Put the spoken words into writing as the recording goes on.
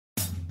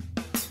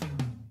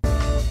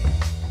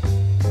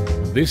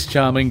This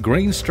charming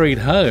Green Street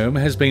home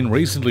has been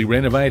recently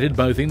renovated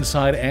both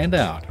inside and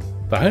out.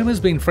 The home has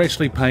been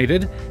freshly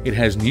painted, it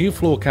has new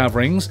floor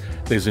coverings,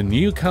 there's a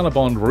new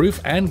colourbond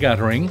roof and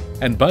guttering,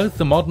 and both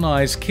the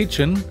modernised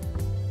kitchen,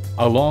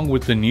 along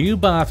with the new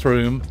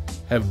bathroom,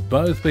 have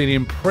both been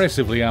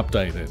impressively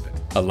updated.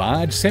 A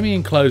large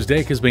semi-enclosed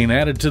deck has been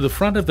added to the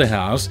front of the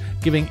house,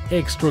 giving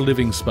extra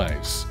living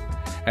space.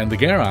 And the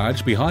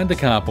garage behind the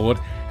carport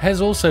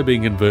has also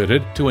been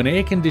converted to an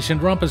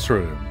air-conditioned rumpus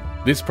room.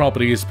 This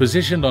property is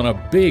positioned on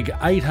a big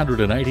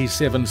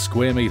 887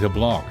 square metre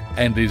block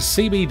and is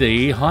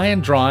CBD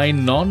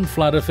Highndry-Non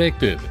flood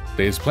affected.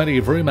 There's plenty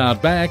of room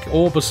out back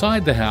or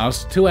beside the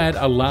house to add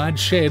a large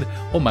shed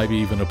or maybe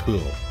even a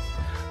pool.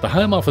 The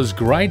home offers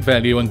great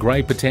value and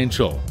great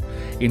potential.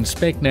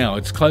 Inspect now,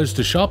 it's close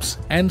to shops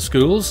and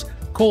schools.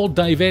 Call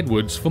Dave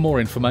Edwards for more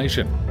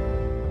information.